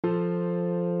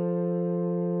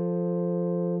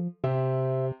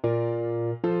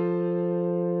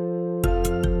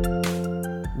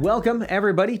Welcome,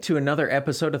 everybody, to another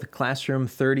episode of the Classroom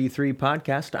 33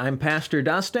 podcast. I'm Pastor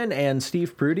Dustin, and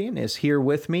Steve Prudian is here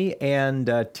with me. And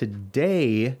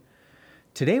today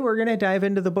we're going to dive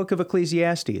into the book of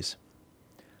Ecclesiastes.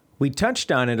 We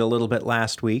touched on it a little bit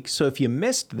last week, so if you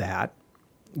missed that,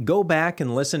 go back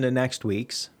and listen to next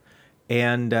week's,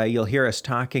 and you'll hear us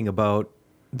talking about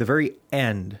the very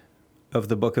end of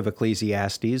the book of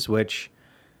Ecclesiastes, which,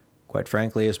 quite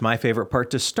frankly, is my favorite part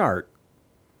to start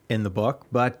in the book.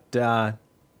 But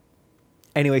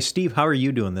anyway, Steve, how are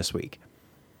you doing this week?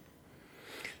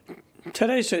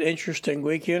 Today's an interesting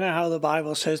week. You know how the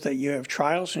Bible says that you have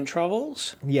trials and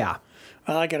troubles? Yeah.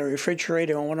 Well, I got a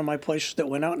refrigerator in one of my places that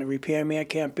went out, and the repairman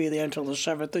can't be there until the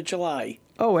 7th of July.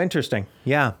 Oh, interesting.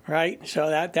 Yeah. Right? So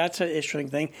that's an interesting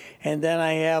thing. And then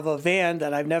I have a van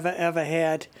that I've never, ever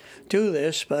had do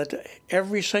this, but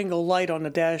every single light on the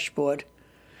dashboard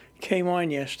came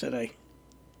on yesterday.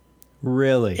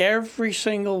 Really? Every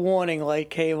single warning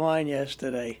light came on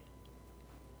yesterday.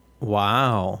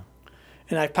 Wow.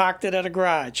 And I parked it at a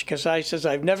garage because I says,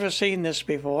 I've never seen this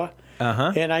before.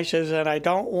 Uh-huh. And I says, and I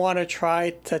don't want to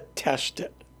try to test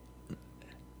it.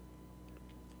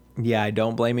 Yeah, I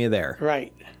don't blame you there.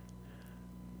 Right.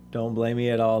 Don't blame me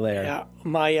at all there. Yeah.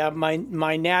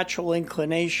 My natural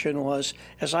inclination was,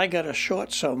 as I got a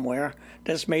short somewhere,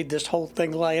 that's made this whole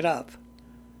thing light up.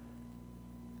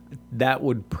 That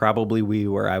would probably be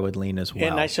where I would lean as well.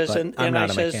 And I says,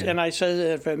 I says,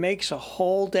 if it makes a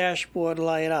whole dashboard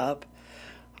light up,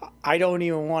 I don't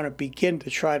even want to begin to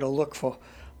try to look for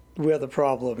where the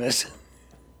problem is.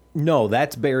 No,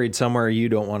 that's buried somewhere you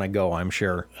don't want to go, I'm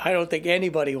sure. I don't think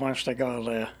anybody wants to go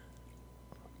there.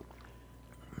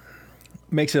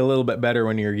 Makes it a little bit better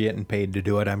when you're getting paid to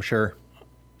do it, I'm sure.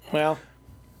 Well,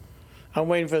 I'm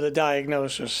waiting for the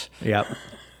diagnosis. Yep.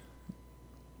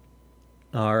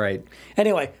 All right.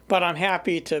 Anyway, but I'm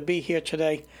happy to be here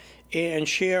today and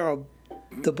share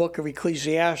the book of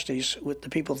Ecclesiastes with the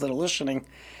people that are listening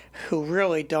who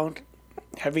really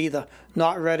have either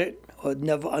not read it or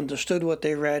never understood what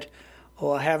they read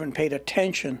or haven't paid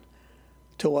attention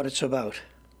to what it's about.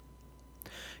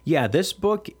 Yeah, this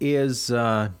book is,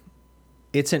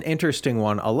 it's an interesting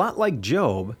one. A lot like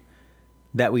Job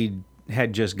that we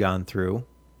had just gone through,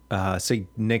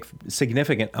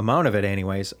 significant amount of it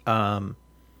anyways.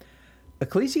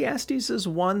 Ecclesiastes is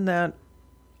one that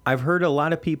I've heard a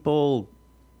lot of people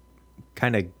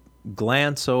kind of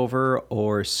glance over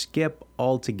or skip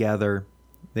altogether.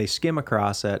 They skim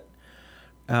across it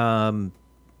because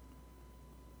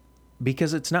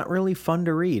it's not really fun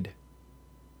to read.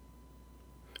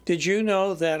 Did you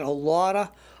know that a lot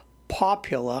of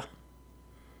popular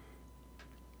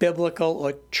biblical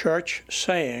or church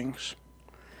sayings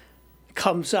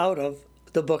comes out of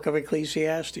the book of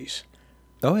Ecclesiastes?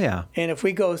 Oh, yeah. And if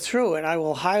we go through it, I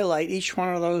will highlight each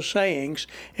one of those sayings,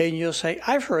 and you'll say,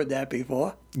 I've heard that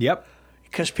before. Yep.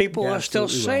 Because people are still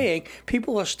saying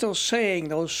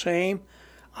those same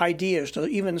ideas,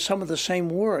 even some of the same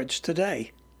words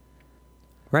today.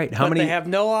 Right. But they have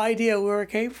no idea where it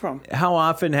came from. How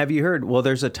often have you heard, well,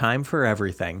 there's a time for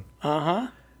everything? Uh-huh.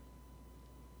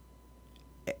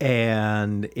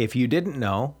 And if you didn't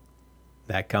know,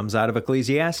 that comes out of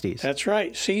Ecclesiastes. That's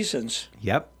right. Seasons.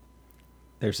 Yep.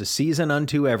 There's a season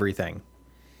unto everything.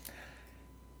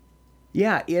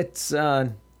 Yeah, it's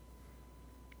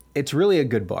really a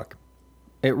good book.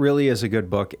 It really is a good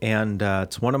book, and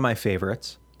it's one of my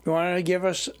favorites. You want to give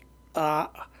us,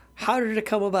 how did it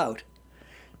come about?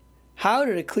 How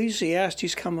did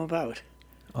Ecclesiastes come about?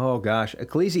 Oh, gosh.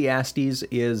 Ecclesiastes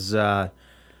is,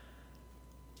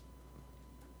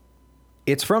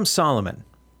 it's from Solomon,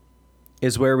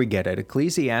 is where we get it.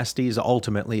 Ecclesiastes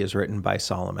ultimately is written by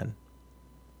Solomon.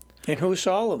 And who's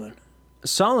Solomon?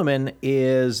 Solomon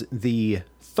is the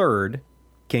third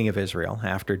king of Israel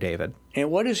after David. And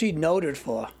what is he noted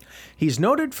for? He's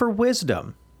noted for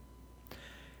wisdom.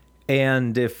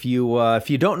 And if you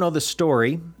don't know the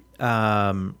story,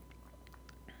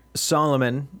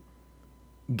 Solomon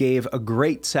gave a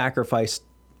great sacrifice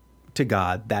to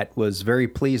God that was very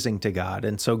pleasing to God.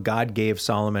 And so God gave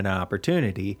Solomon an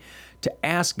opportunity to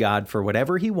ask God for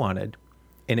whatever he wanted,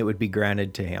 and it would be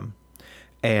granted to him.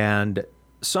 And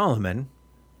Solomon,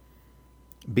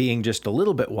 being just a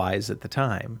little bit wise at the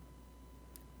time,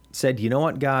 said, you know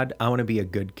what, God, I want to be a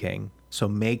good king, so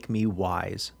make me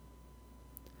wise.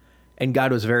 And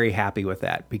God was very happy with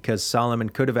that because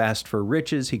Solomon could have asked for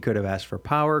riches, he could have asked for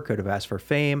power, could have asked for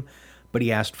fame, but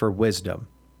he asked for wisdom.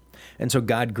 And so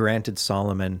God granted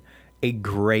Solomon a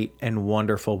great and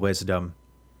wonderful wisdom.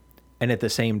 And at the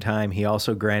same time, he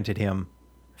also granted him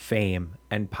fame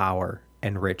and power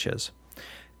and riches.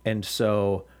 And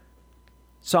so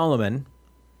Solomon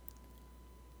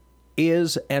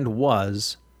is and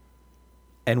was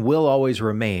and will always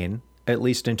remain, at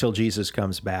least until Jesus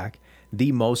comes back,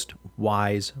 the most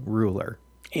wise ruler.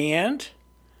 And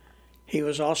he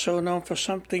was also known for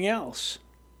something else.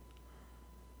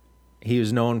 He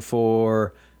was known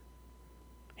for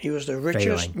He was the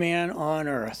richest failing. man on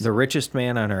earth. The richest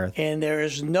man on earth. And there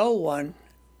is no one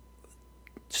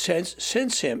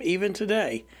since him, even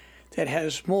today, that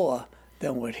has more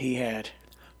than what he had.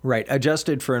 Right.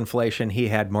 Adjusted for inflation, he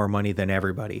had more money than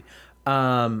everybody.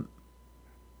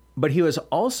 But he was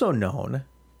also known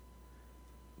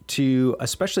to,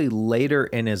 especially later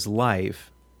in his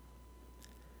life,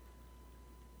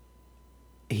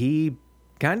 he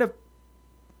kind of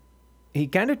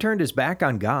turned his back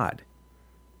on God.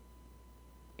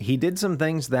 He did some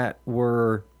things that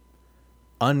were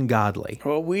ungodly.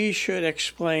 Well, we should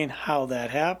explain how that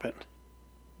happened.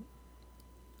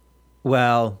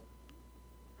 Well,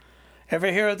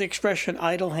 Ever hear of the expression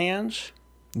idle hands?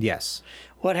 yes.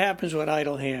 What happens with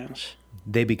idle hands?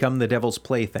 They become the devil's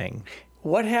plaything.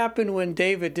 What happened when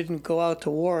David didn't go out to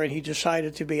war and he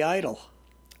decided to be idle?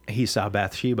 He saw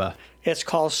Bathsheba. It's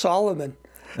called Solomon.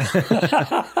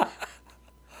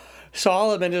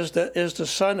 Solomon is the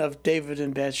son of David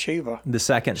and Bathsheba. The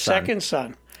second son. Second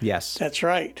son. Yes. That's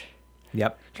right.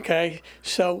 Yep. Okay,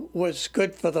 so what's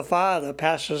good for the father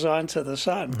passes on to the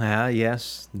son.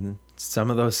 Yes.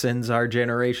 Some of those sins are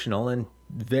generational and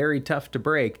very tough to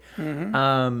break.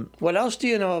 What else do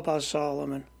you know about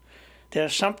Solomon?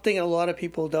 There's something a lot of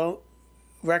people don't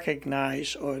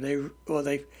recognize or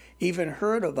they've even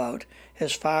heard about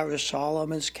as far as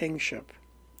Solomon's kingship.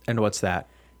 And what's that?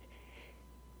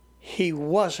 He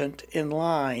wasn't in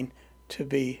line to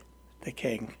be the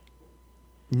king.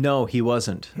 No, he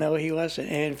wasn't. No, he wasn't.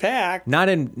 In fact, Not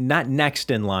next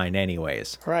in line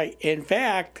anyways. right. In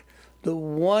fact, the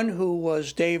one who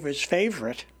was David's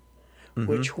favorite,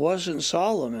 which wasn't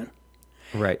Solomon,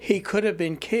 Right. he could have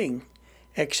been king,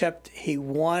 except he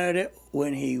wanted it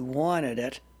when he wanted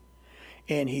it,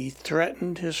 and he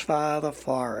threatened his father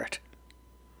for it.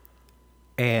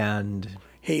 And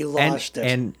He lost it.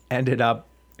 and ended up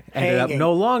Hanging.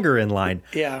 no longer in line.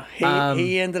 Yeah,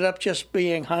 he ended up just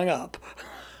being hung up.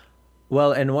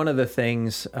 Well, and one of the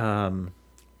things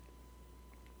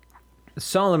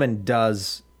Solomon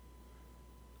does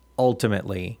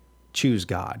ultimately choose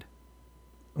God.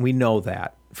 We know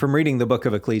that from reading the book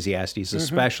of Ecclesiastes,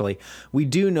 especially. We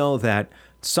do know that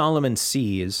Solomon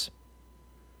sees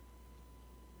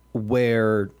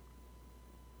where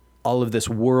all of this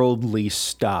worldly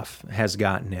stuff has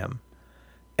gotten him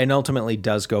and ultimately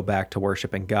does go back to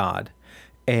worshiping God.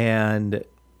 And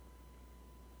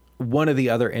one of the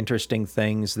other interesting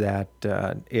things that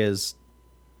is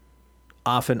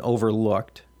often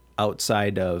overlooked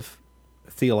outside of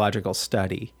theological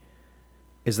study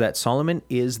is that Solomon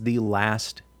is the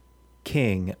last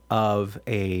king of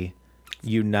a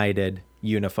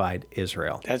unified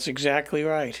Israel. That's exactly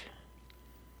right.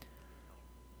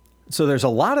 So there's a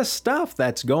lot of stuff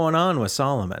that's going on with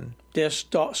Solomon.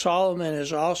 Solomon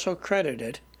is also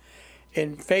credited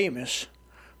and famous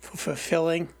for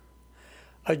fulfilling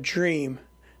a dream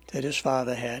that his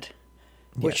father had,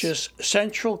 which Yes. is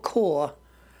central core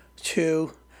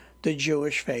to the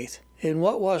Jewish faith. And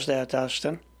what was that,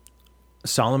 Dustin?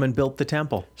 Solomon built the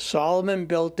temple. Solomon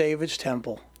built David's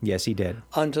temple Yes, he did.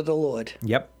 unto the Lord.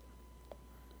 Yep.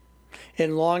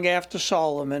 And long after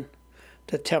Solomon,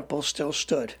 the temple still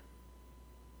stood.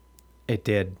 It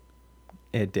did.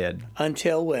 It did.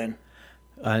 Until when?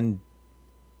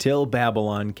 Until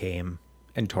Babylon came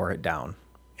and tore it down.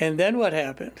 And then what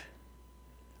happened?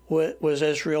 Was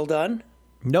Israel done?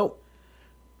 Nope.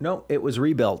 It was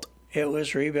rebuilt. It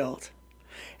was rebuilt.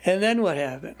 And then what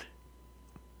happened?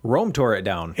 Rome tore it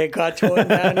down. It got torn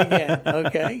down again,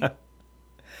 okay?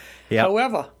 Yeah.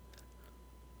 However,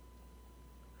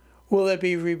 will it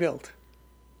be rebuilt?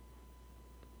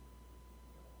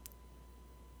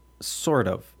 Sort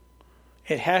of.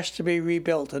 It has to be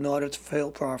rebuilt in order to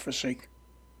fulfill prophecy.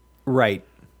 Right.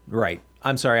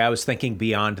 I'm sorry, I was thinking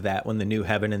beyond that when the new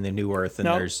heaven and the new earth and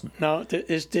there's No,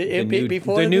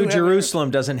 the new Jerusalem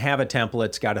doesn't have a temple.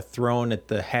 It's got a throne at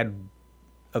the head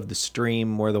of the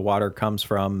stream where the water comes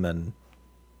from, and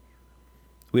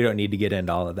we don't need to get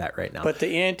into all of that right now. But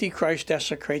the Antichrist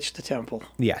desecrates the temple.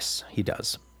 Yes, he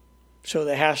does. So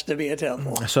there has to be a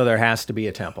temple. So there has to be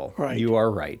a temple. Right. You are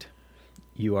right.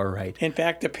 In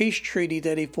fact, the peace treaty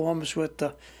that he forms with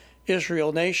the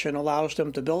Israel nation allows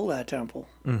them to build that temple.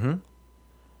 Mm-hmm.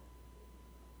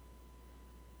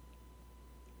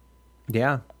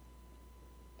 Yeah.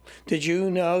 Did you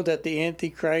know that the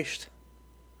Antichrist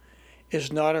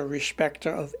is not a respecter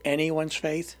of anyone's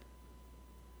faith?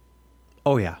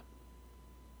 Oh, yeah.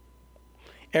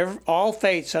 All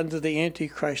faiths under the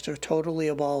Antichrist are totally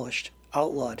abolished,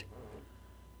 outlawed.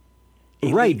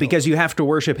 Right, Illegal. because you have to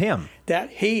worship him. That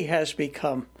he has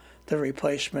become the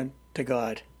replacement to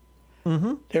God.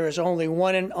 Mm-hmm. There is only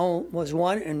one and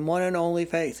only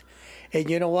faith. And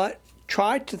you know what?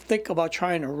 Try to think about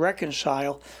trying to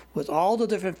reconcile with all the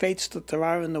different faiths that there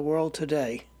are in the world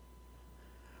today.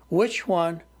 Which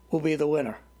one will be the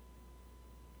winner?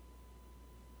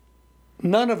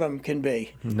 None of them can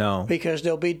be. No. Because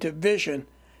there'll be division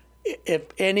if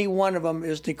any one of them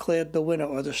is declared the winner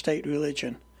or the state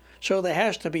religion. So there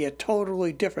has to be a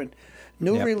totally different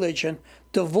new religion,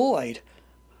 devoid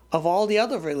of all the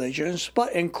other religions,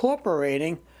 but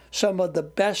incorporating some of the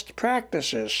best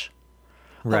practices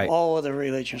of all of the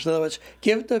religions. In other words,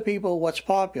 give the people what's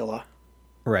popular.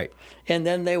 Right. And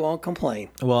then they won't complain.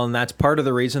 Well, and that's part of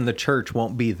the reason the church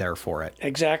won't be there for it.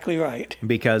 Exactly right.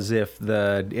 Because if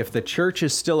the church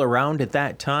is still around at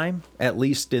that time, at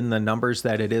least in the numbers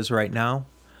that it is right now,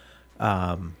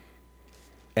 and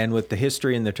with the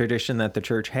history and the tradition that the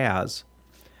church has,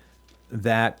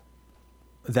 that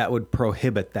would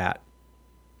prohibit that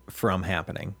from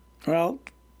happening. Well,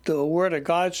 the Word of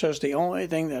God says the only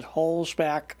thing that holds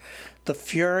back the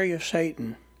fury of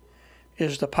Satan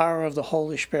is the power of the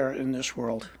Holy Spirit in this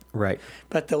world. Right.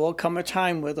 But there will come a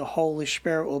time where the Holy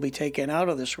Spirit will be taken out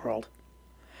of this world,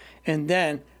 and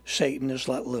then Satan is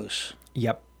let loose.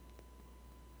 Yep.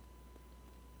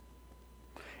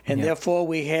 And therefore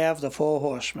we have the four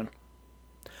horsemen.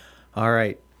 All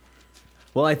right.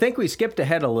 Well, I think we skipped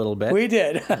ahead a little bit. We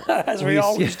did, as we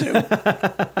always do.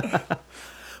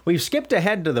 We've skipped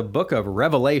ahead to the book of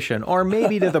Revelation, or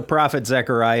maybe to the prophet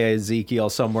Zechariah,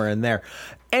 Ezekiel, somewhere in there.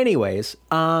 Anyways,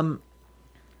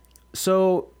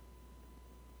 so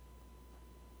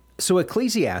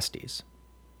Ecclesiastes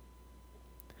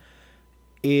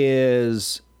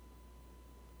is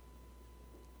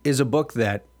a book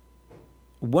that,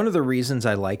 one of the reasons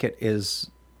I like it is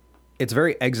it's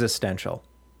very existential.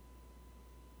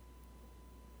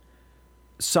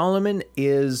 Solomon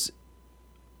is,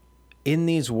 in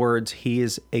these words, he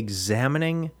is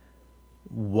examining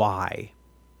why.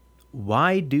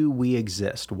 Why do we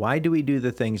exist? Why do we do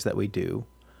the things that we do?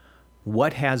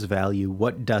 What has value?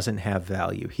 What doesn't have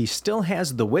value? He still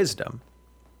has the wisdom,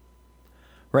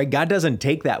 right? God doesn't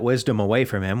take that wisdom away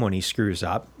from him when he screws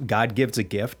up. God gives a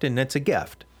gift, and it's a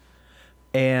gift.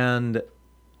 And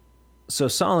so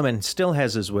Solomon still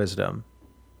has his wisdom,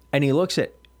 and he looks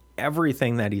at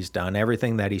everything that he's done,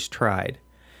 everything that he's tried,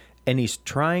 and he's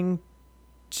trying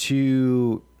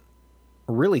to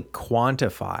really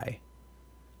quantify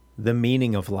the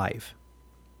meaning of life.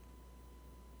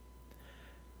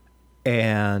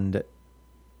 And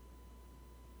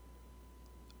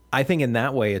I think in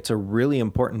that way, it's a really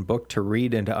important book to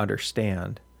read and to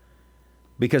understand,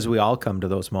 because we all come to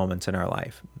those moments in our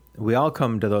life. We all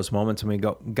come to those moments and we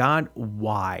go, God,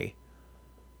 why?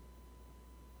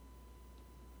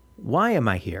 Why am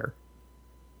I here?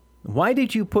 Why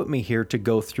did you put me here to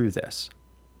go through this?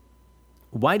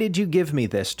 Why did you give me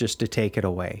this just to take it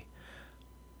away?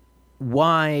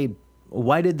 Why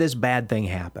did this bad thing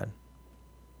happen?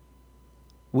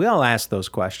 We all ask those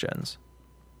questions.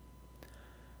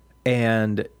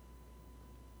 And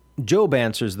Job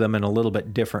answers them in a little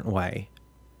bit different way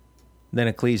than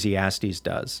Ecclesiastes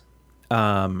does.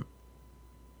 And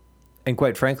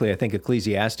quite frankly, I think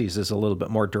Ecclesiastes is a little bit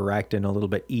more direct and a little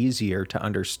bit easier to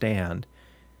understand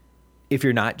if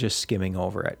you're not just skimming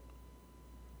over it.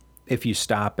 If you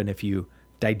stop and if you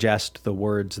digest the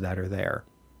words that are there.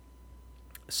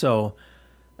 So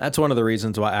that's one of the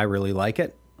reasons why I really like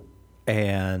it.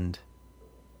 And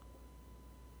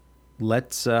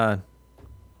let's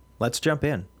jump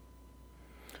in.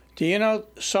 Do you know,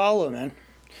 Solomon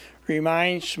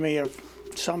reminds me of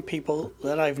some people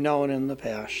that I've known in the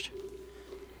past.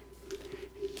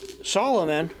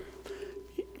 Solomon,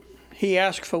 he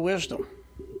asked for wisdom.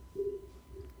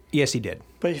 Yes, he did.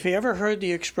 But have you ever heard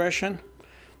the expression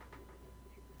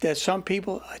that some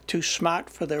people are too smart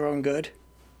for their own good?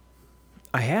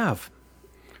 I have.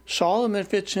 Solomon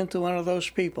fits into one of those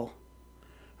people,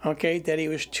 okay, that he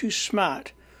was too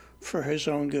smart for his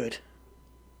own good.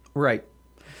 Right.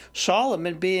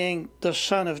 Solomon, being the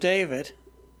son of David,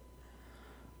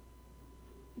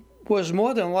 was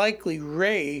more than likely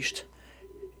raised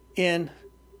in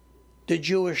the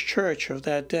Jewish church of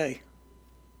that day.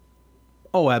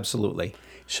 Oh, absolutely.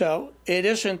 So it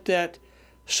isn't that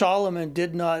Solomon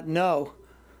did not know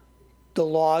the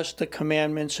laws, the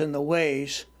commandments, and the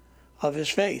ways of his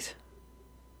faith.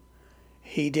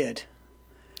 He did.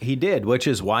 He did, which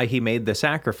is why he made the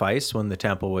sacrifice when the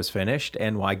temple was finished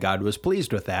and why God was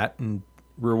pleased with that and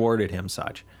rewarded him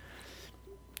such.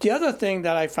 The other thing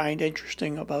that I find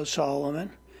interesting about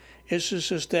Solomon is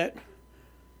that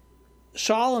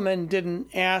Solomon didn't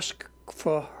ask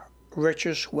for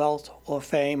riches, wealth, or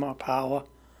fame, or power,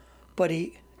 but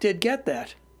he did get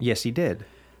that. Yes, he did.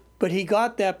 But he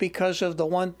got that because of the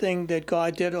one thing that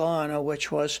God did honor,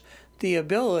 which was the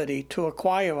ability to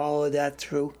acquire all of that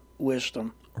through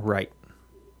wisdom. Right.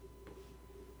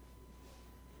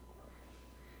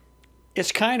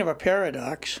 It's kind of a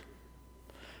paradox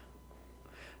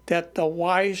that the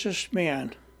wisest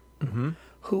man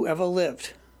who ever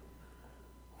lived,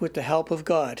 with the help of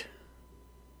God,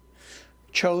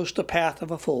 chose the path of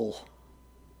a fool.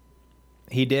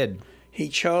 He did. He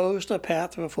chose the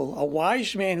path of a fool. A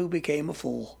wise man who became a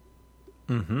fool.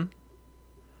 Mm-hmm.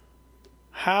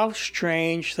 How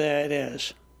strange that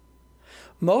is.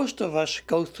 Most of us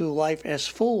go through life as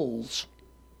fools,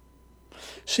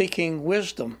 seeking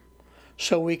wisdom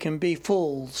so we can be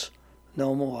fools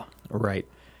no more. Right.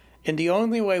 And the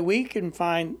only way we can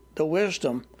find the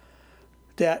wisdom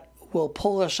that will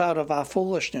pull us out of our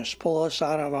foolishness, pull us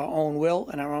out of our own will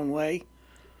and our own way,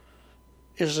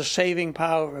 is the saving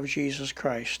power of Jesus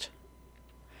Christ.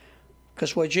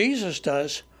 Because what Jesus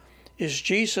does is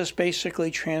Jesus basically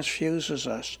transforms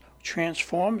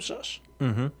us,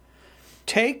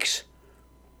 takes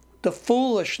the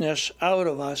foolishness out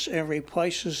of us and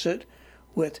replaces it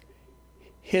with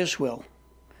His will,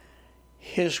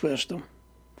 His wisdom,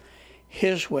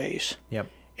 His ways.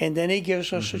 Yep. And then He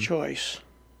gives us a choice.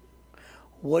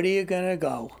 What are you going to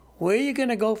go? Where are you going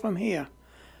to go from here?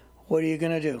 What are you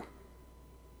going to do?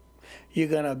 You're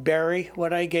going to bury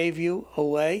what I gave you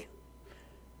away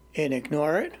and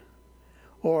ignore it?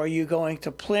 Or are you going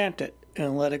to plant it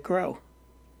and let it grow?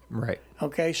 Right.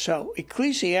 Okay, so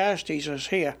Ecclesiastes is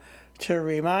here to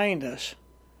remind us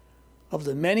of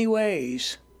the many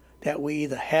ways that we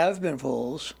either have been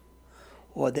fools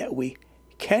or that we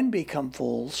can become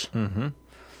fools,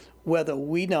 whether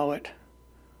we know it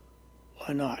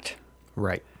or not.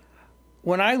 Right.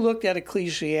 When I looked at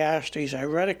Ecclesiastes, I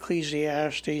read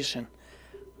Ecclesiastes, and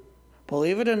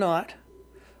believe it or not,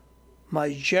 my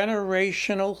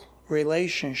generational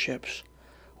relationships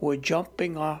were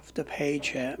jumping off the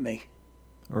page at me.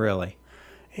 Really?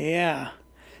 Yeah,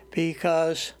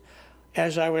 because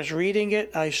as I was reading it,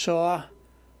 I saw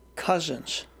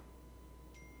cousins,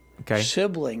 Okay.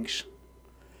 siblings,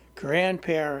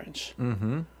 grandparents,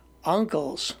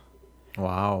 uncles,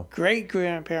 Wow.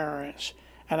 great-grandparents,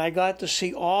 and I got to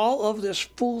see all of this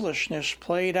foolishness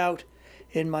played out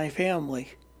in my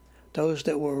family. Those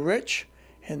that were rich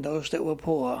and those that were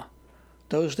poor.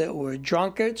 Those that were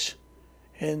drunkards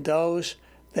and those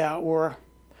that were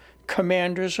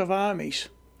commanders of armies.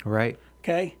 Right.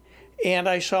 Okay? And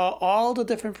I saw all the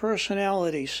different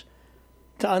personalities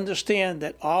to understand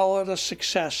that all of the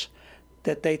success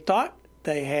that they thought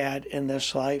they had in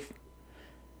this life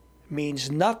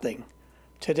means nothing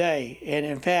today. And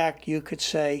in fact, you could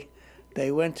say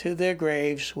they went to their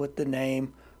graves with the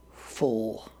name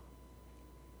fool.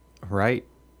 Right.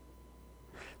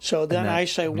 So then I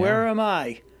say, where yeah. am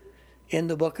I in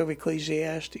the book of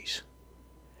Ecclesiastes?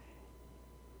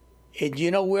 And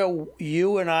you know where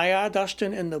you and I are,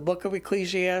 Dustin, in the book of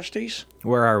Ecclesiastes?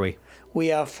 Where are we?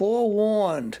 We are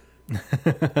forewarned.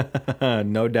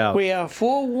 No doubt. We are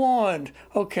forewarned,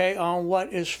 okay, on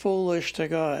what is foolish to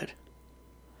God.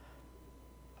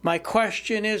 My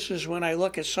question is when I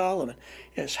look at Solomon,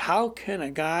 is how can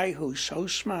a guy who's so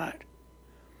smart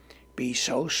be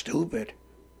so stupid?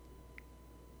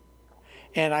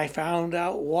 And I found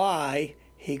out why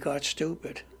he got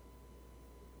stupid.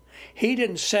 He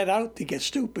didn't set out to get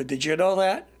stupid. Did you know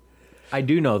that? I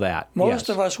do know that. Most yes.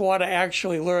 of us want to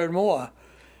actually learn more.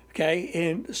 Okay?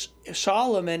 And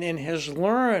Solomon, in his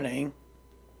learning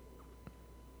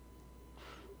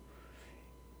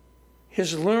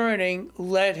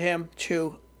led him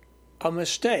to a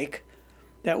mistake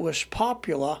that was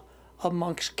popular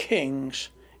amongst kings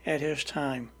at his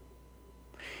time.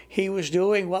 He was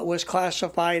doing what was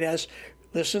classified as,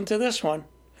 listen to this one,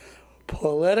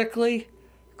 politically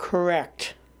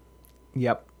correct.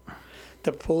 Yep.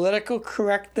 The political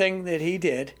correct thing that he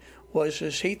did was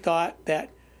he thought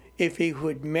that if he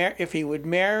would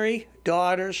marry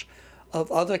daughters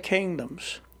of other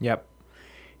kingdoms, Yep.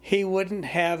 he wouldn't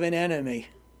have an enemy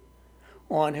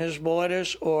on his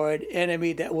borders or an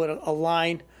enemy that would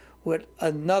align with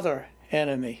another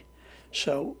enemy.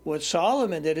 So what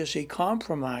Solomon did is he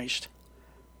compromised.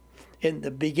 In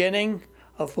the beginning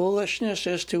of foolishness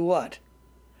is to what?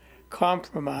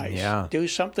 Compromise. Yeah. Do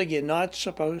something you're not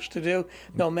supposed to do,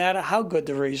 no matter how good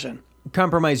the reason.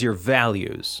 Compromise your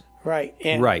values. Right.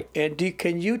 And, Right. And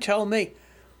can you tell me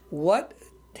what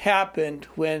happened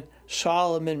when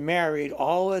Solomon married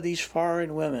all of these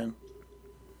foreign women?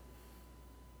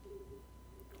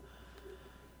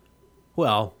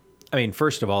 Well, I mean,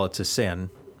 first of all, it's a sin.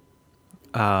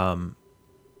 But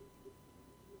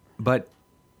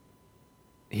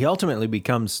he ultimately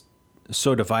becomes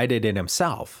so divided in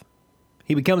himself.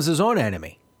 He becomes his own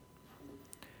enemy.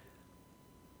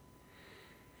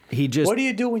 What do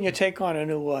you do when you take on a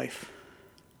new wife?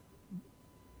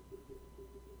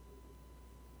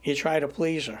 You try to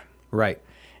please her. Right.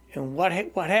 And what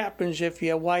happens if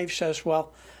your wife says,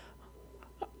 well,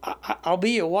 I'll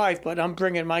be your wife, but I'm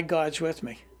bringing my gods with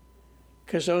me,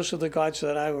 because those are the gods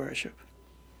that I worship?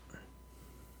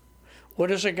 What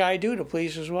does a guy do to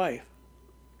please his wife?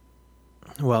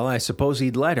 Well, I suppose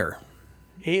he'd let her.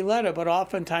 He let her, but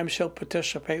oftentimes he'll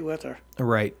participate with her.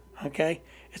 Right. Okay?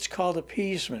 It's called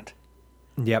appeasement.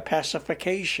 Yep.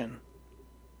 Pacification.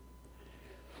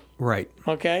 Right.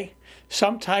 Okay?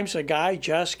 Sometimes a guy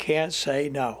just can't say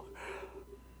no.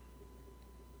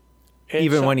 And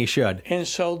even when he should. And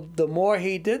so the more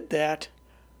he did that,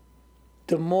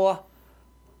 the more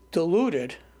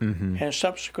diluted and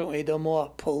subsequently the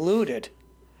more polluted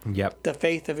the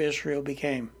faith of Israel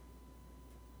became.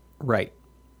 Right.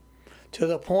 To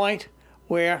the point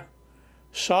where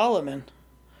Solomon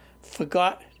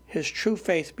forgot his true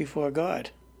faith before God.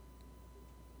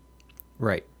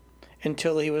 Right.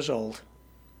 Until he was old.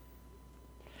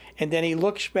 And then he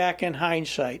looks back in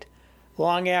hindsight,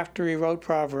 long after he wrote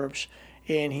Proverbs,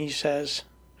 and he says,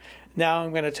 now I'm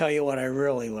going to tell you what I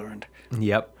really learned.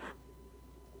 Yep.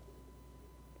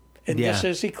 And this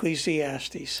is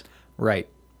Ecclesiastes. Right.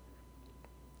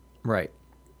 Right.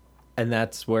 And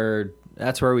that's where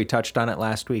we touched on it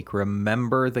last week.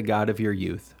 Remember the God of your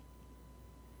youth.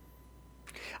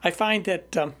 I find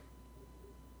that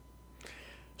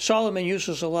Solomon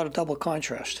uses a lot of double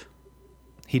contrast.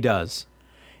 He does.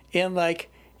 And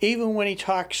even when he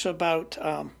talks about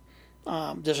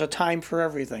there's a time for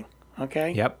everything,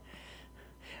 okay? Yep.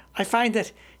 I find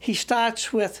that he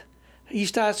starts with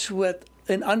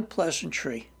an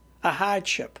unpleasantry, a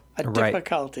hardship, a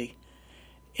difficulty,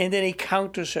 and then he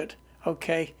counters it,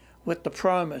 okay, with the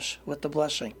promise, with the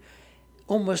blessing,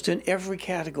 almost in every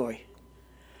category.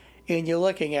 And you're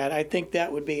looking at, I think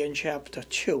that would be in chapter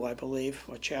 2, I believe,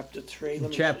 or chapter 3.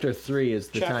 Chapter 3 is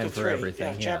the time for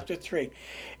everything. Yeah, chapter 3.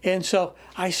 And so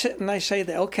I sit and I say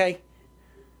that, okay,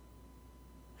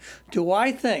 do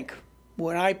I think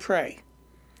when I pray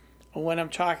or when I'm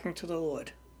talking to the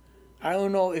Lord, I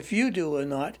don't know if you do or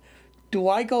not, do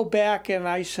I go back and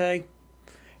I say,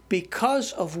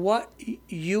 because of what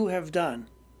you have done,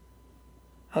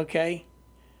 okay,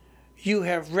 you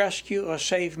have rescued or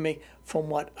saved me from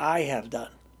what I have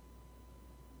done.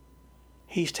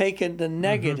 He's taken the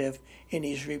negative and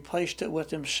he's replaced it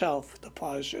with himself, the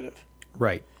positive.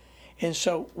 Right. And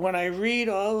so when I read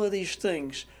all of these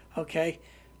things, okay,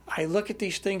 I look at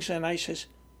these things and I says,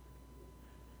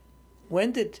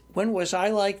 when was I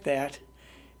like that,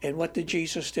 and what did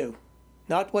Jesus do?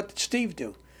 Not what did Steve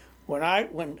do. When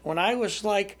I was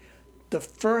like the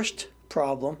first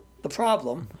problem,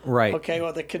 right, okay,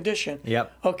 or the condition,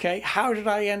 yep, okay, how did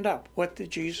I end up? What did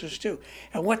Jesus do?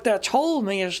 And what that told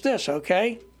me is this,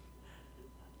 okay,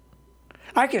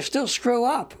 I can still screw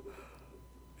up,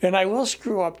 and I will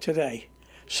screw up today.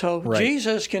 So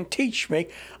Jesus can teach me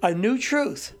a new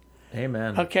truth.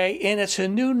 Amen. Okay, and it's a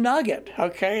new nugget,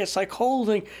 okay? It's like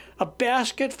holding a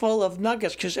basket full of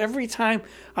nuggets, because every time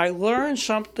I learn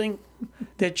something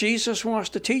that Jesus wants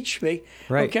to teach me,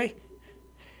 okay,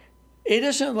 it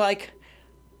isn't like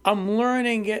I'm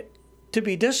learning it to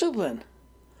be disciplined.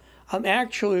 I'm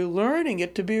actually learning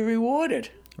it to be rewarded.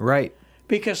 Right.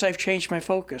 Because I've changed my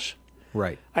focus.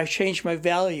 Right. I've changed my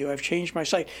value. I've changed my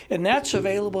sight. And that's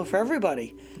available for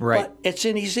everybody. Right. But it's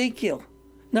in Ezekiel.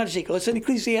 Not Ezekiel, it's in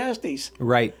Ecclesiastes.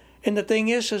 Right. And the thing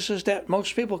is that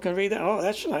most people can read that, oh,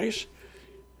 that's nice.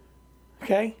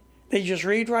 Okay? They just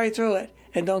read right through it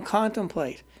and don't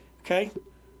contemplate. Okay?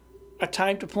 A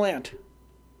time to plant.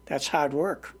 That's hard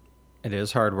work. It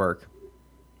is hard work.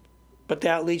 But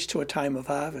that leads to a time of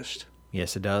harvest.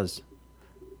 Yes, it does.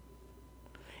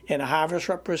 And a harvest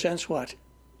represents what?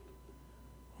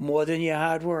 More than your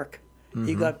hard work.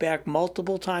 You got back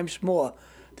multiple times more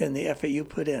than the effort you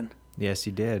put in. Yes,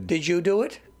 you did. Did you do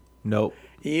it? Nope.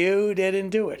 You didn't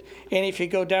do it. And if you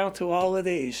go down through all of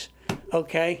these,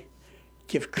 okay,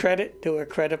 give credit to where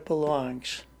credit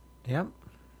belongs. Yep.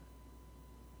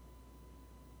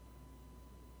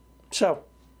 So,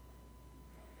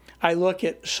 I look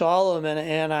at Solomon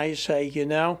and I say,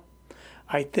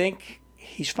 I think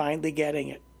he's finally getting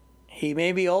it. He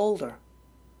may be older.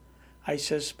 I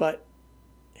says, but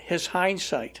his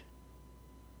hindsight,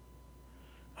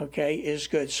 okay, is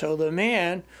good. So the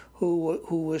man who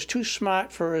was too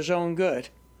smart for his own good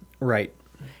Right.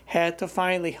 had to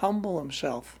finally humble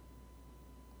himself.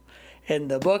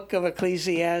 And the book of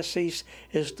Ecclesiastes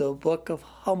is the book of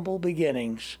humble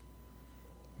beginnings.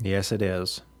 Yes, it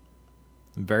is.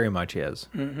 Very much is.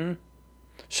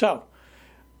 So,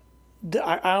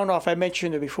 I don't know if I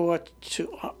mentioned it before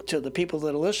to the people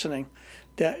that are listening,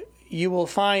 that you will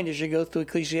find as you go through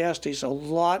Ecclesiastes a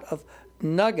lot of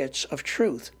nuggets of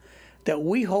truth that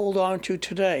we hold on to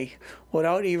today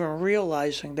without even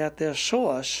realizing that their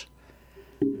source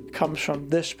comes from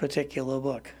this particular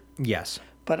book. Yes.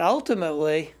 But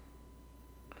ultimately,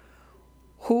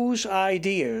 whose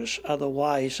ideas are the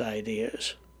wise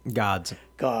ideas? God's.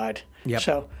 God. Yep.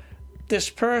 So this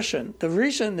person, the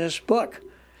reason this book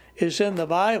is in the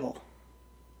Bible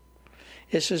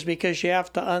is because you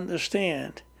have to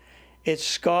understand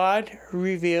it's God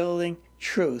revealing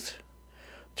truth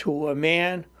to a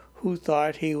man who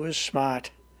thought he was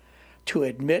smart to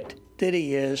admit that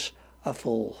he is a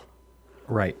fool.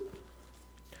 Right.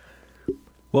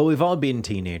 Well, we've all been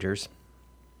teenagers,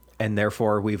 and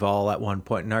therefore we've all at one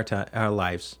point in our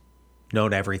lives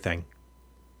known everything.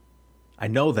 I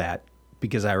know that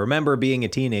because I remember being a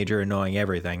teenager and knowing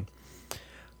everything.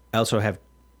 I also have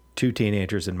 2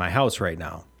 teenagers in my house right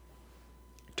now.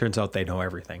 Turns out they know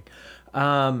everything.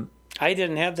 I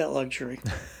didn't have that luxury.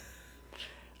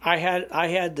 I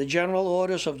had the general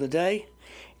orders of the day,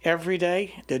 every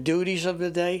day, the duties of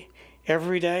the day,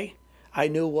 every day. I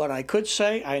knew what I could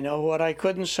say, I know what I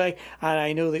couldn't say, and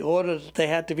I knew the order that they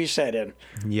had to be said in.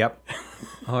 Yep.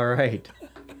 All right.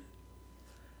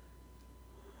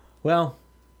 Well,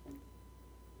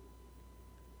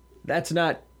 that's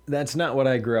not what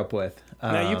I grew up with.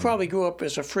 Now, you probably grew up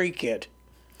as a free kid.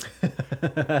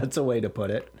 That's a way to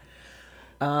put it.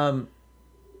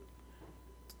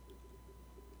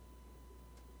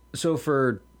 So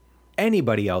for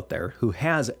anybody out there who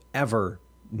has ever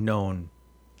known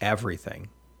everything,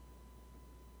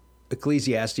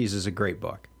 Ecclesiastes is a great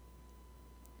book.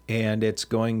 And it's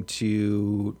going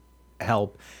to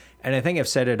help. And I think I've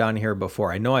said it on here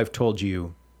before. I know I've told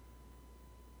you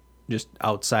just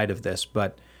outside of this,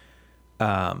 but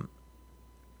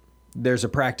there's a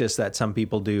practice that some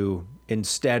people do.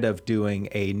 Instead of doing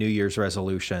a New Year's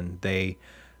resolution, they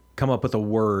come up with a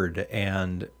word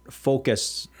and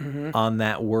focus on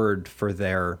that word for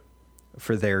their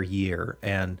year.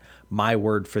 And my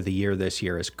word for the year this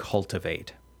year is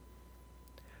cultivate.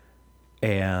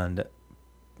 And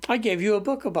I gave you a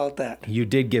book about that. you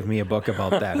did give me a book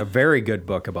about that, a very good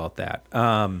book about that.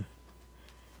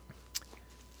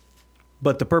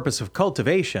 But the purpose of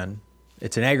cultivation,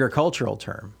 it's an agricultural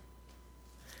term.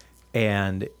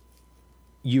 And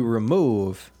you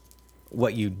remove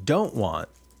what you don't want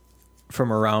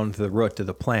from around the root of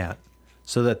the plant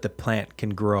so that the plant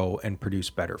can grow and produce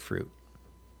better fruit.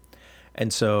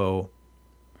 And so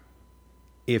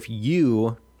if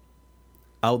you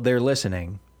out there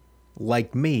listening,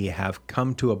 like me, have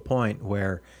come to a point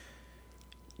where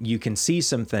you can see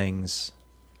some things,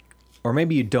 or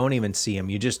maybe you don't even see them,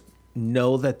 you just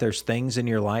know that there's things in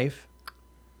your life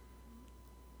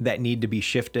that need to be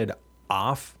shifted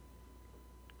off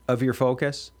of your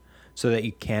focus so that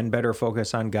you can better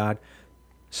focus on God,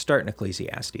 start in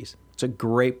Ecclesiastes. It's a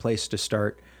great place to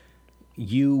start.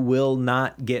 You will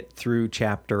not get through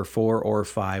chapter 4 or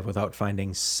 5 without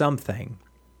finding something,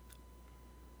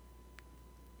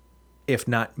 if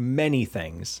not many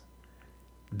things,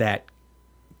 that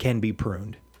can be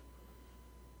pruned.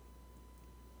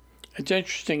 It's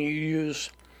interesting you use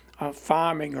a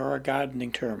farming or a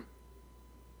gardening term.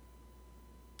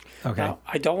 Okay. Now,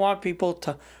 I don't want people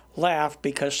to laugh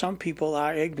because some people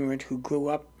are ignorant who grew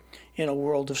up in a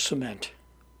world of cement.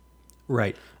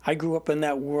 Right. I grew up in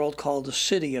that world called the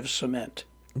city of cement.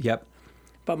 Yep.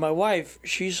 But my wife,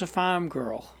 she's a farm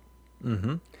girl.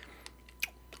 Mm-hmm.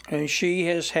 And she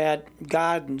has had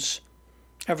gardens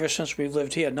ever since we've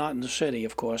lived here, not in the city,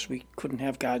 of course. We couldn't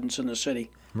have gardens in the city.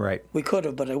 Right. We could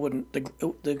have, but it wouldn't.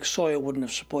 The soil wouldn't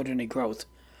have supported any growth.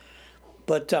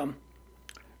 But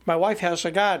my wife has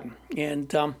a garden,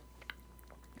 and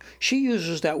she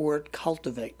uses that word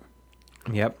cultivate.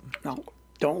 Yep. Now,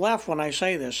 don't laugh when I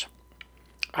say this.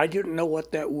 I didn't know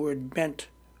what that word meant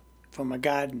from a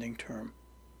gardening term.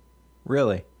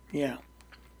 Really? Yeah.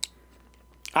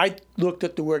 I looked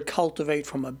at the word cultivate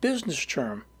from a business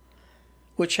term,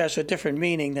 which has a different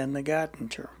meaning than the garden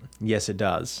term. Yes, it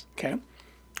does. Okay.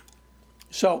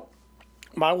 So,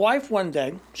 my wife one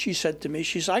day, she said to me,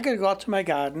 she said, I got to go out to my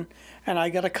garden and I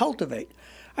got to cultivate.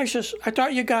 I says, I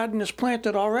thought your garden is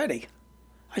planted already.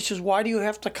 I says, why do you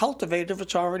have to cultivate if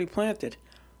it's already planted?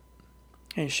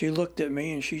 And she looked at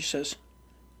me and she says,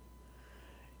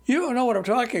 "You don't know what I'm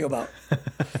talking about."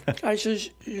 I says,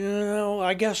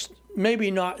 I guess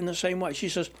maybe not in the same way. She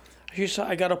says,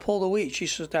 I got to pull the weeds. She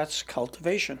says, that's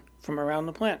cultivation from around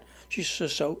the plant. She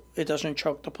says, so it doesn't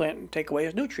choke the plant and take away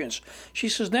its nutrients. She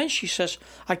says,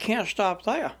 I can't stop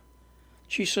there.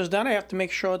 She says, then I have to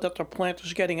make sure that the plant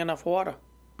is getting enough water.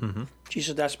 Mm-hmm. She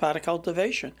said, that's part of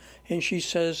cultivation. And she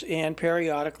says, and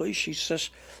periodically, she says,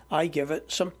 I give it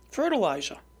some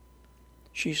fertilizer.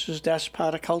 She says, that's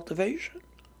part of cultivation.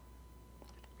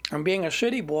 And being a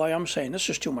city boy, I'm saying, this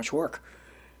is too much work.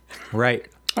 Right.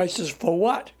 I says, for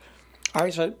what? I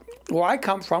said, where I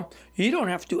come from, you don't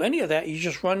have to do any of that. You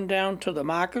just run down to the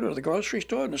market or the grocery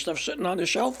store and the stuff's sitting on the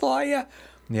shelf for you.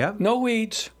 Yeah. No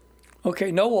weeds.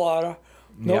 Okay, no water.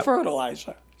 No Yep.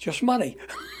 fertilizer. Just money.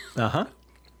 Uh-huh.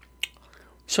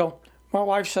 So my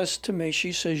wife says to me,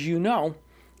 she says,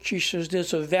 she says,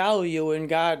 there's a value in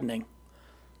gardening.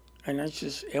 And I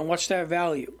says, and what's that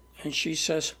value? And she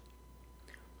says,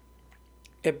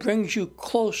 it brings you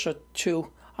closer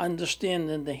to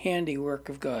understanding the handiwork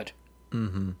of God.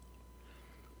 Mm-hmm.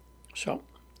 So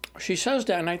she says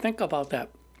that, and I think about that.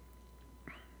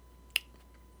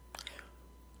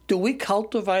 Do we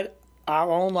cultivate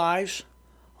our own lives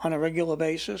on a regular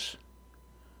basis?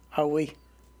 Are we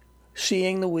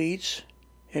seeing the weeds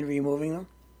and removing them?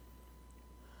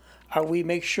 Are we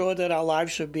make sure that our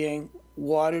lives are being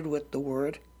watered with the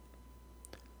Word?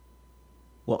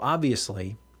 Well,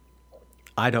 obviously,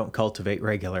 I don't cultivate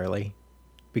regularly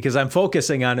because I'm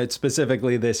focusing on it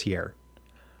specifically this year,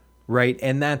 right?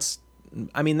 And that's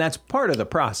part of the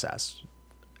process,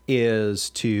 is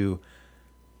to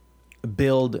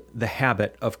build the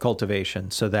habit of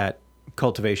cultivation so that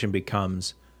cultivation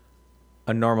becomes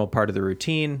a normal part of the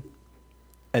routine.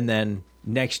 And then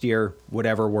next year,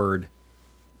 whatever word,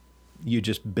 you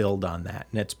just build on that.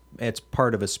 And it's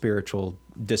part of a spiritual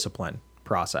discipline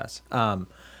process.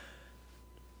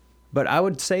 But I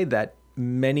would say that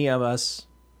many of us,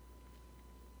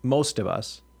 most of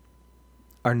us,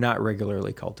 are not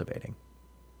regularly cultivating.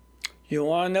 You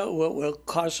want to know what will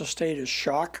cause a state of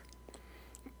shock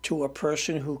to a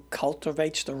person who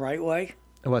cultivates the right way?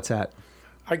 What's that?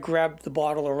 I grabbed the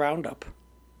bottle of Roundup.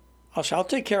 I said, I'll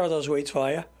take care of those weeds for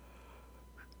you.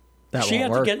 That She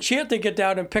won't had work. she had to get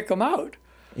down and pick them out.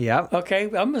 Yeah. Okay,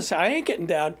 I'm gonna say I ain't getting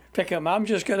down, pick them. I'm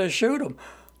just gonna shoot them.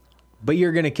 But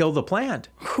you're going to kill the plant.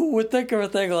 Who would think of a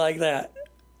thing like that?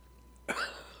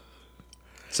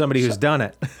 Somebody who's done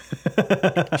it.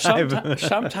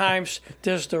 Sometimes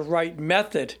there's the right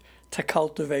method to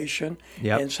cultivation,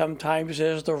 Yep. and sometimes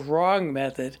there's the wrong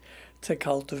method to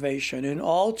cultivation. And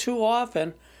all too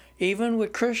often, even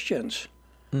with Christians,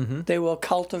 they will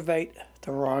cultivate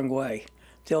the wrong way.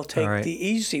 They'll take right. the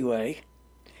easy way,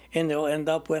 and they'll end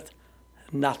up with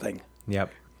nothing.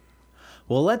 Yep.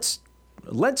 Well, let's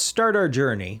start our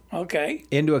journey Okay.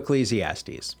 into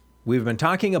Ecclesiastes. We've been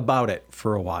talking about it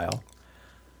for a while.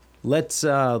 Let's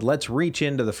reach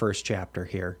into the first chapter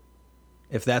here,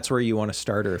 if that's where you want to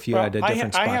start, or if you had a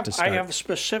different spot to start. I have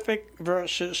specific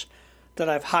verses that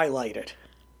I've highlighted.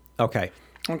 Okay.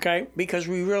 Okay, because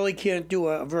we really can't do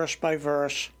a verse by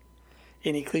verse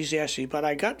in Ecclesiastes, but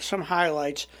I got some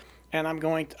highlights, and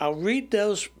I'll read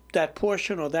that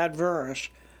portion or that verse,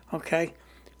 okay,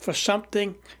 for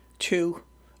something to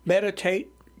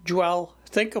meditate, dwell,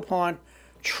 think upon,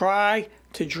 try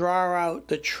to draw out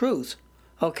the truth,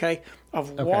 okay,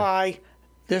 of why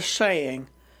this saying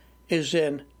is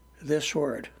in this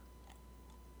word.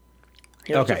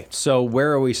 Okay, so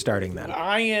where are we starting then?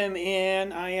 I am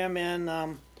in,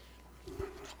 I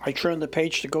turned the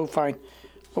page to go find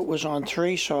what was on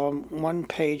 3, so I'm one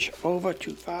page over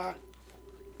too far.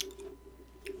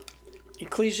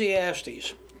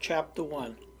 Ecclesiastes, chapter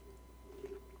 1.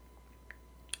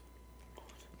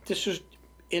 This is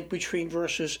in between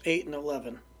verses 8 and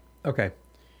 11. Okay.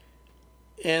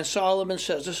 And Solomon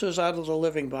says, this is out of the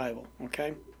Living Bible,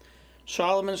 okay?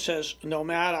 Solomon says, no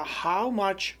matter how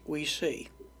much we see,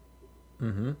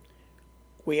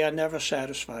 we are never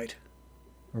satisfied.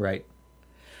 Right.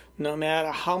 No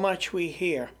matter how much we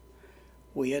hear,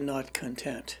 we are not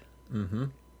content.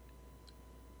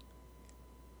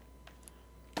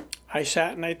 I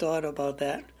sat and I thought about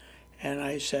that, and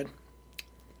I said,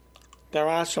 there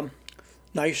are some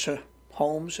nicer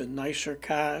homes and nicer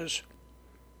cars,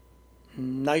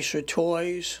 nicer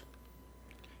toys.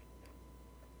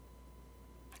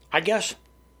 I guess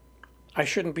I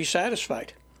shouldn't be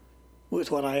satisfied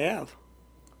with what I have.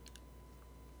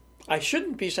 I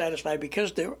shouldn't be satisfied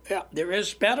because there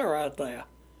is better out there.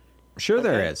 Sure, Okay.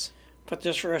 there is. But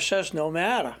this verse says no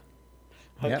matter,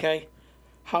 Yep. okay,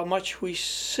 how much we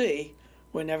see,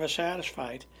 we're never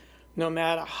satisfied. No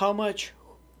matter how much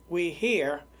we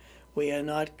hear, we are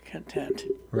not content.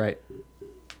 Right.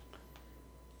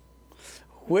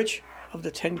 Which of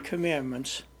the 10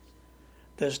 Commandments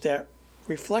does that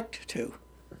reflect to?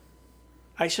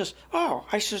 I says,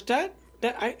 I've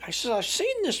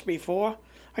seen this before.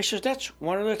 I says, that's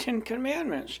one of the 10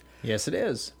 Commandments. Yes, it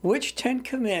is. Which of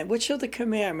the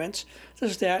commandments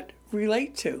does that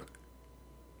relate to?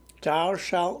 Thou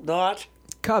shalt not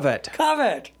Covet.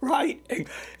 covet. Right.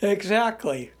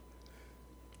 Exactly.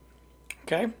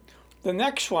 Okay. The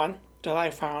next one that I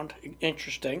found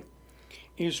interesting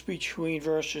is between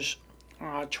verses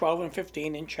 12 and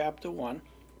 15 in chapter 1.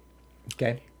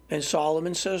 Okay. And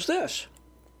Solomon says this.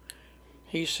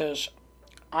 He says,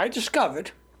 I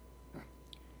discovered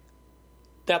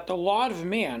that the lot of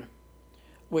man,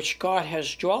 which God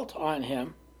has dwelt on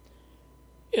him,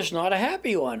 is not a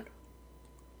happy one.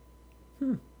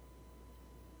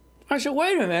 I said,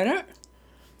 wait a minute.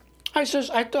 I says,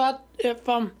 I thought if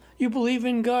you believe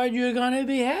in God, you're going to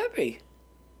be happy.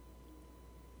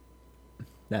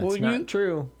 That's not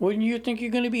true. Wouldn't you think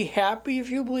you're going to be happy if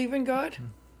you believe in God?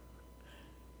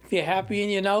 If you're happy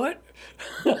and you know it?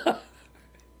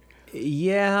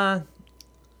 Yeah.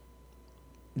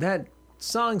 That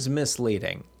song's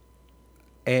misleading.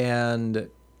 And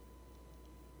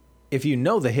if you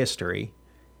know the history,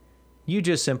 you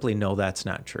just simply know that's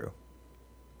not true.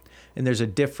 And there's a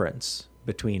difference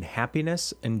between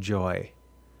happiness and joy.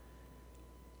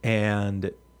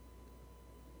 And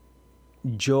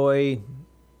joy,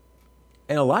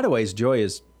 in a lot of ways, joy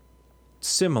is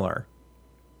similar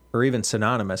or even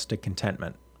synonymous to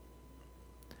contentment.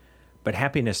 But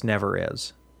happiness never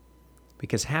is,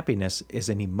 because happiness is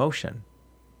an emotion.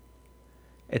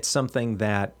 It's something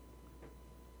that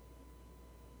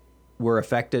we're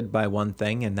affected by one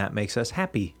thing, and that makes us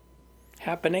happy.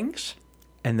 Happenings.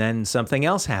 And then something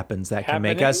else happens that can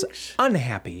make us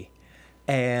unhappy.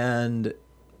 And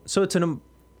so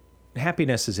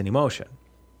happiness is an emotion.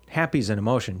 Happy is an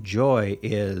emotion. Joy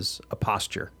is a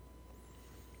posture.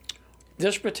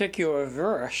 This particular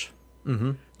verse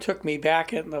took me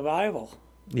back in the Bible.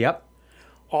 Yep.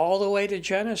 All the way to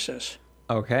Genesis.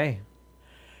 Okay.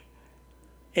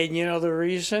 And you know the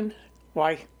reason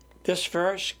why this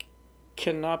verse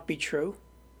cannot be true?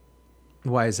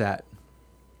 Why is that?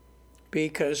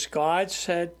 Because God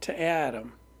said to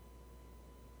Adam,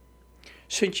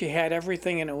 since you had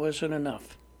everything and it wasn't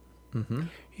enough,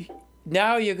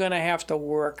 now you're going to have to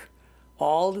work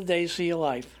all the days of your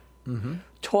life,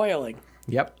 toiling.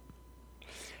 Yep.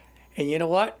 And you know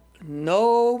what?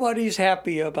 Nobody's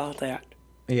happy about that.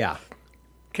 Yeah.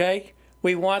 Okay?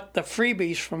 We want the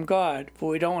freebies from God, but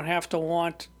we don't have to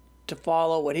want to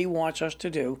follow what he wants us to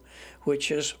do, which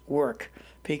is work.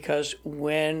 Because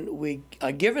when we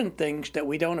are given things that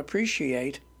we don't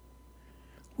appreciate,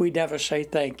 we never say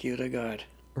thank you to God.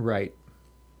 Right.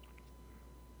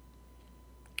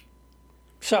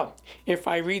 So, if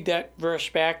I read that verse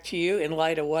back to you in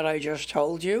light of what I just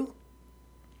told you,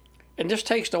 and this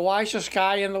takes the wisest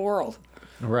guy in the world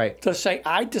Right. to say,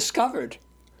 I discovered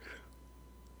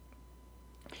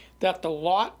that the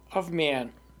lot of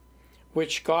man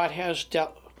which God has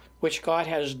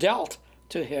dealt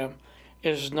to him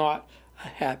is not a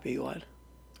happy one.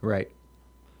 Right.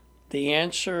 The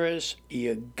answer is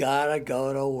you gotta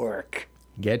go to work.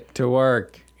 Get to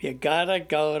work. You gotta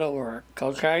go to work,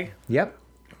 okay? Yep.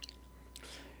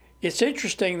 It's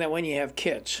interesting that when you have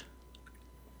kids,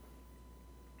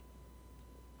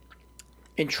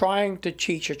 in trying to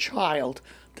teach a child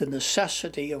the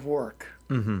necessity of work,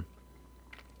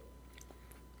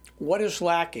 what is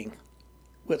lacking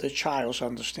with a child's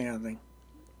understanding?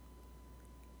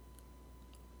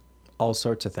 All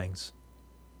sorts of things.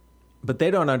 But they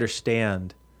don't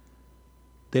understand.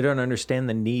 They don't understand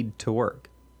the need to work.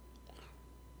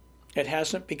 It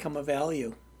hasn't become a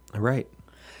value. Right.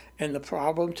 And the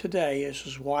problem today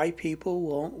is why people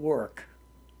won't work.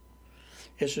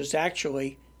 Is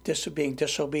actually being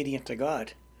disobedient to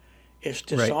God. It's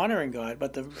dishonoring God.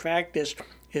 But the fact is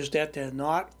that they're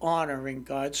not honoring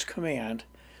God's command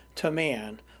to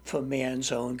man for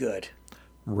man's own good.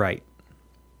 Right.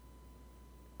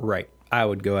 Right. I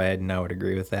would go ahead and I would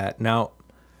agree with that. Now,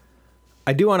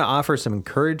 I do want to offer some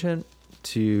encouragement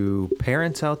to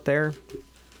parents out there,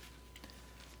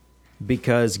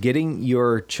 because getting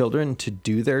your children to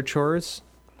do their chores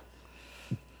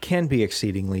can be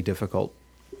exceedingly difficult.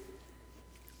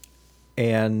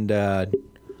 And the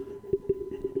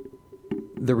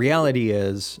reality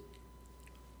is,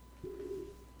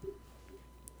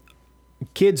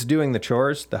 kids doing the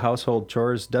chores, the household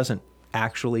chores, doesn't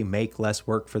actually make less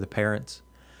work for the parents.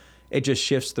 It just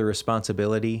shifts the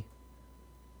responsibility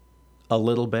a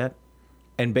little bit.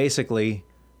 And basically,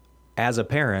 as a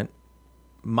parent,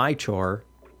 my chore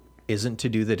isn't to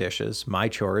do the dishes. My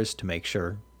chore is to make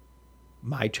sure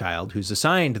my child, who's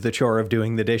assigned the chore of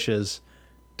doing the dishes,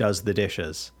 does the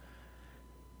dishes.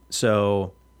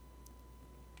 So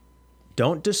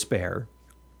don't despair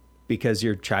because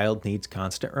your child needs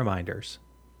constant reminders.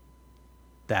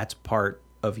 That's part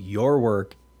of your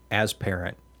work as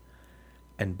parent.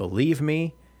 And believe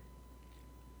me,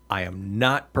 I am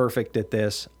not perfect at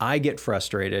this. I get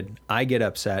frustrated. I get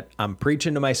upset. I'm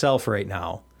preaching to myself right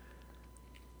now.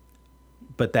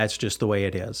 But that's just the way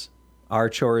it is. Our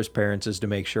chore as parents is to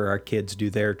make sure our kids do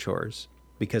their chores,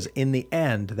 because in the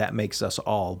end, that makes us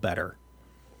all better.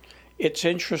 It's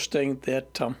interesting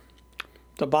that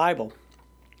the Bible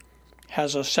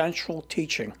has a central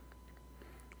teaching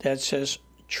that says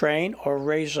train or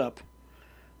raise up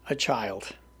a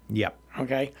child. Yep.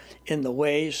 Okay, in the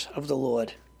ways of the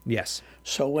Lord. Yes.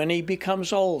 So when he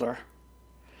becomes older,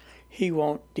 he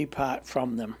won't depart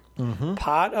from them. Mm-hmm.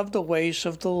 Part of the ways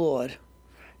of the Lord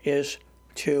is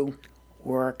to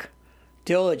work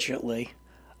diligently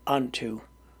unto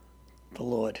the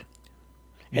Lord.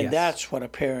 And Yes. that's what a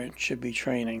parent should be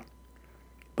training.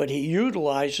 But he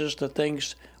utilizes the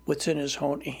things within his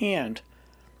own hand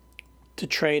to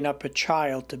train up a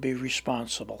child to be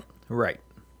responsible. Right.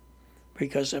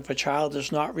 Because if a child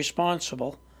is not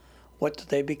responsible, what do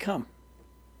they become?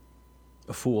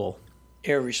 A fool.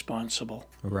 Irresponsible.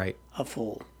 Right. A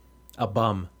fool. A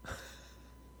bum.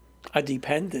 A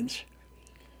dependent.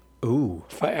 Ooh.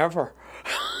 Forever.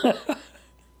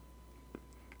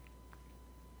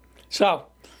 So,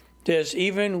 there's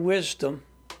even wisdom,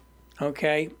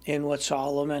 okay, in what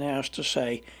Solomon has to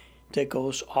say that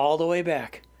goes all the way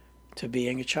back to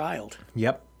being a child.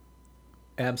 Yep.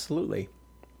 Absolutely.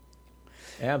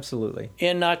 Absolutely.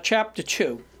 In chapter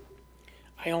 2,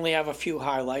 I only have a few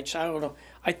highlights. I don't know.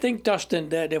 I think, Dustin,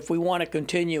 that if we want to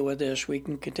continue with this, we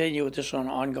can continue with this on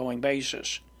an ongoing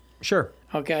basis. Sure.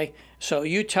 Okay? So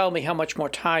you tell me how much more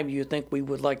time you think we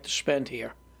would like to spend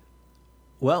here.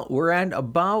 Well, we're at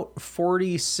about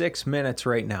 46 minutes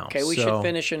right now. Okay, we should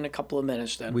finish in a couple of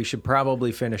minutes then. We should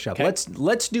probably finish up. Okay.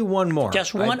 Let's do one more.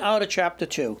 Just one out of chapter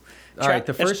 2. All right,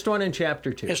 the first one in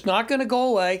chapter 2. It's not going to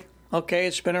go away. Okay,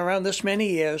 it's been around this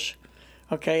many years.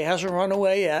 Okay, it hasn't run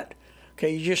away yet.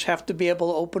 Okay, you just have to be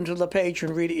able to open to the page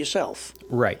and read it yourself.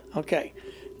 Right. Okay.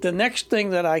 The next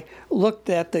thing that I looked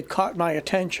at that caught my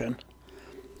attention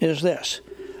is this.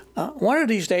 One of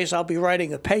these days I'll be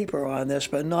writing a paper on this,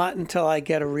 but not until I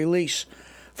get a release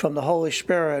from the Holy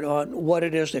Spirit on what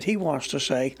it is that he wants to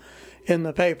say in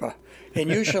the paper.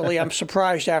 And usually I'm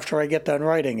surprised after I get done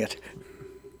writing it.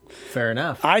 Fair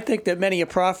enough. I think that many a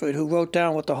prophet who wrote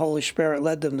down what the Holy Spirit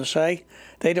led them to say,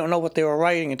 they don't know what they were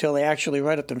writing until they actually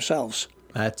read it themselves.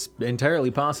 That's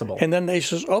entirely possible. And then they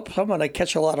says, oh, I'm going to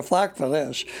catch a lot of flack for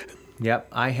this. Yep.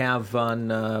 I have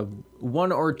on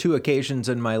one or two occasions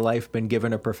in my life been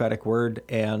given a prophetic word,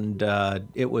 and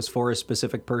it was for a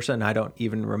specific person. I don't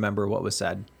even remember what was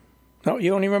said. No,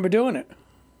 you don't even remember doing it?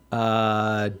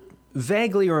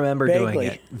 Vaguely remember doing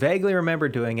it. Vaguely remember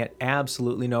doing it.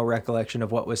 Absolutely no recollection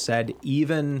of what was said,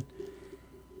 even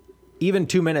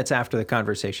 2 minutes after the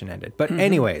conversation ended. But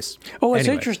anyways. Oh, it's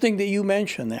interesting that you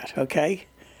mentioned that, okay?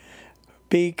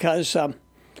 Because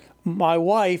my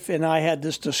wife and I had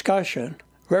this discussion,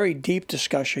 very deep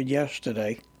discussion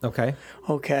yesterday. Okay.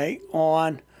 Okay,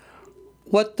 on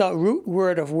what the root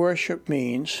word of worship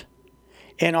means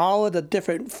and all of the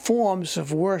different forms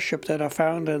of worship that are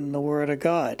found in the Word of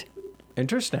God.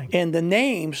 Interesting. And the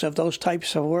names of those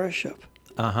types of worship.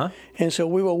 Uh-huh. And so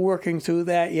we were working through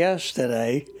that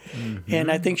yesterday,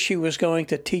 and I think she was going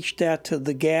to teach that to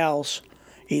the gals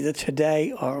either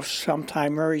today or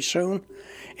sometime very soon.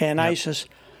 And I says,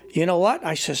 you know what?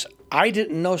 I says, I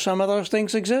didn't know some of those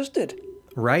things existed.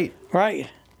 Right. Right.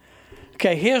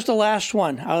 Okay, here's the last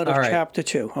one out of All right. chapter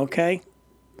 2, okay?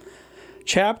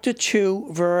 Chapter 2,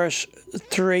 verse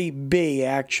 3b,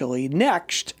 actually.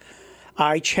 Next,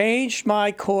 I changed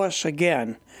my course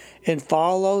again and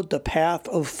followed the path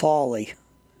of folly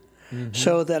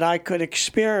so that I could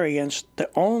experience the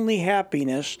only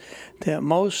happiness that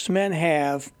most men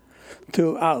have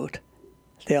throughout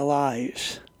their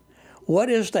lives. What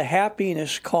is the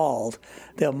happiness called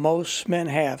that most men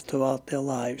have throughout their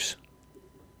lives?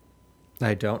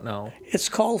 I don't know. It's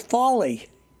called folly.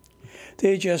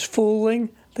 They're just fooling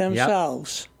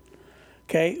themselves.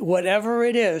 Okay, whatever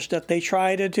it is that they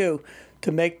try to do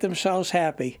to make themselves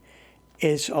happy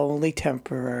is only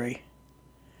temporary.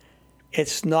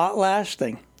 It's not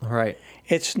lasting. Right.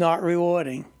 It's not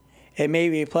rewarding. It may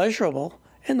be pleasurable,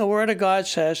 and the Word of God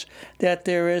says that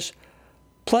there is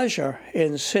pleasure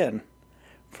in sin,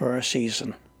 for a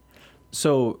season.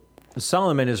 So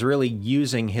Solomon is really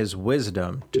using his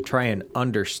wisdom to try and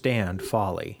understand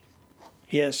folly.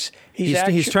 Yes,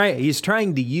 He's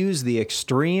trying to use the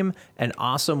extreme and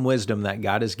awesome wisdom that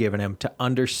God has given him to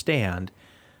understand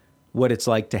what it's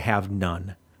like to have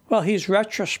none. Well, he's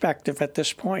retrospective at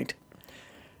this point.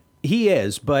 He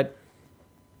is, but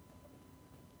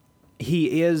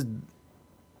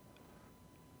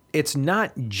it's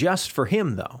not just for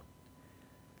him, though.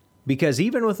 Because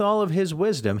even with all of his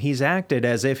wisdom, he's acted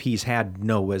as if he's had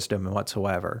no wisdom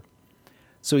whatsoever.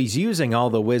 So he's using all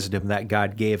the wisdom that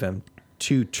God gave him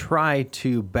to try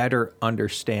to better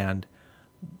understand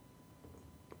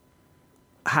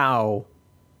how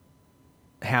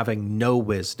having no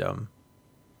wisdom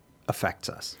affects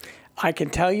us. I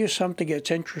can tell you something that's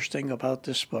interesting about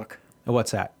this book. What's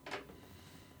that?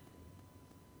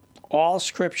 All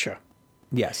Scripture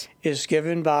Yes. is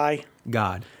given by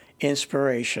God.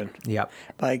 inspiration. Yep.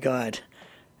 By God.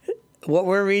 What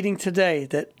we're reading today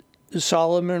that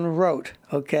Solomon wrote,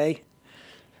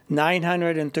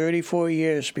 934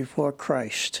 years before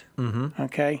Christ,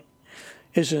 okay,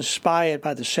 is inspired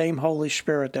by the same Holy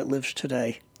Spirit that lives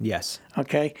today, Yes.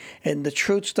 okay? And the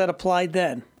truths that applied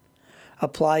then,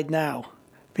 applied now,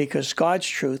 because God's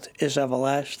truth is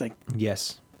everlasting.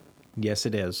 Yes. Yes,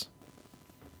 it is.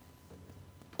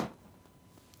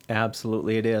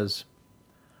 Absolutely it is.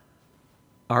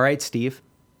 All right, Steve.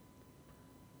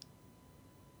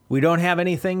 We don't have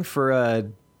anything for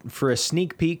a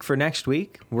sneak peek for next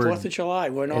week. 4th of July,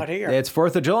 we're not here. It's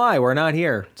 4th of July. We're not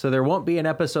here. So there won't be an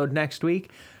episode next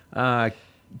week.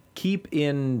 Keep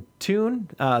in tune.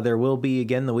 There will be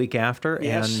again the week after.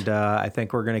 Yes. And I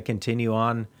think we're going to continue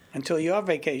on. Until your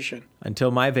vacation.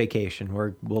 Until my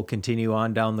vacation. We'll continue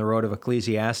on down the road of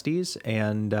Ecclesiastes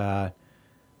and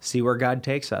see where God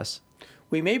takes us.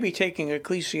 We may be taking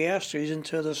Ecclesiastes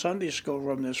into the Sunday school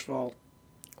room this fall.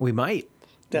 We might.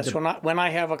 That's when I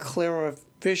have a clearer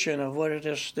vision of what it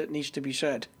is that needs to be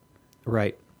said.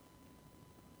 Right.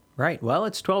 Right. Well,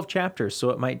 it's 12 chapters,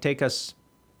 so it might take us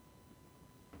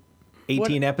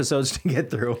 18 episodes to get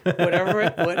through. whatever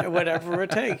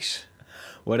it takes.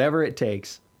 Whatever it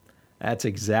takes. That's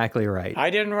exactly right. I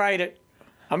didn't write it.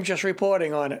 I'm just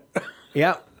reporting on it.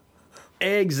 Yep.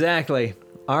 Exactly.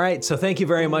 All right. So thank you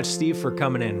very much, Steve, for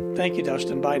coming in. Thank you,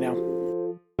 Dustin. Bye now.